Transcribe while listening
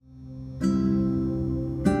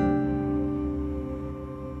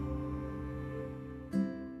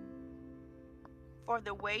For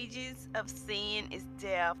the wages of sin is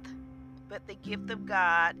death, but the gift of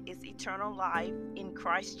God is eternal life in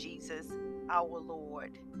Christ Jesus our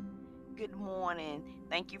Lord. Good morning.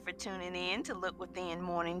 Thank you for tuning in to Look Within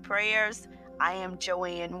Morning Prayers. I am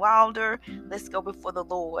Joanne Wilder. Let's go before the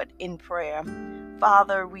Lord in prayer.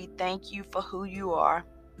 Father, we thank you for who you are.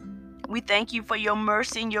 We thank you for your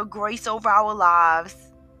mercy and your grace over our lives.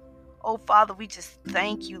 Oh, Father, we just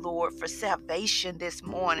thank you, Lord, for salvation this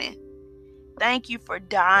morning. Thank you for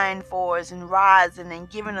dying for us and rising and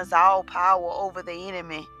giving us all power over the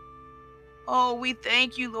enemy. Oh, we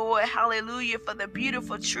thank you, Lord, hallelujah, for the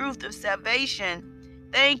beautiful truth of salvation.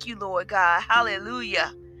 Thank you, Lord God,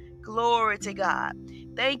 hallelujah. Glory to God.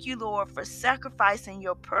 Thank you, Lord, for sacrificing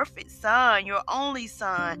your perfect Son, your only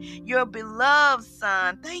Son, your beloved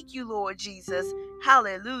Son. Thank you, Lord Jesus,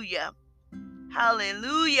 hallelujah.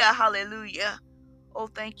 Hallelujah, hallelujah. Oh,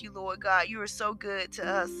 thank you, Lord God. You are so good to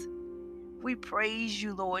us. We praise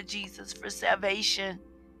you, Lord Jesus, for salvation.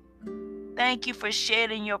 Thank you for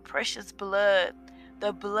shedding your precious blood,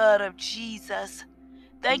 the blood of Jesus.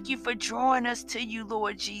 Thank you for drawing us to you,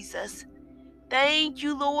 Lord Jesus. Thank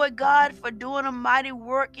you, Lord God, for doing a mighty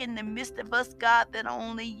work in the midst of us, God, that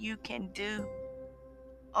only you can do.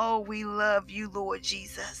 Oh, we love you, Lord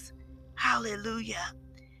Jesus. Hallelujah.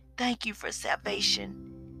 Thank you for salvation.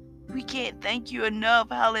 We can't thank you enough.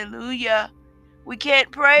 Hallelujah. We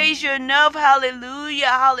can't praise you enough. Hallelujah,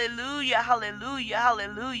 hallelujah, hallelujah,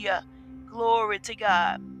 hallelujah. Glory to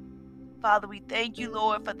God. Father, we thank you,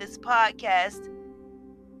 Lord, for this podcast.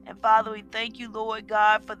 And Father, we thank you, Lord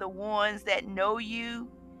God, for the ones that know you.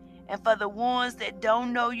 And for the ones that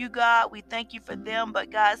don't know you, God, we thank you for them. But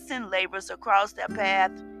God, send laborers across their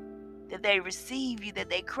path that they receive you, that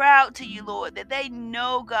they crowd to you, Lord, that they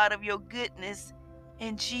know, God, of your goodness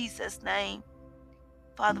in Jesus' name.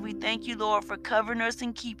 Father, we thank you, Lord, for covering us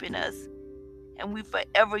and keeping us. And we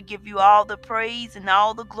forever give you all the praise and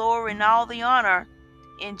all the glory and all the honor.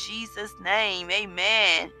 In Jesus' name,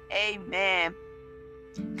 amen. Amen.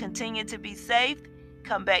 Continue to be safe.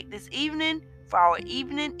 Come back this evening for our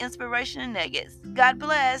evening inspiration and nuggets. God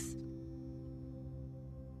bless.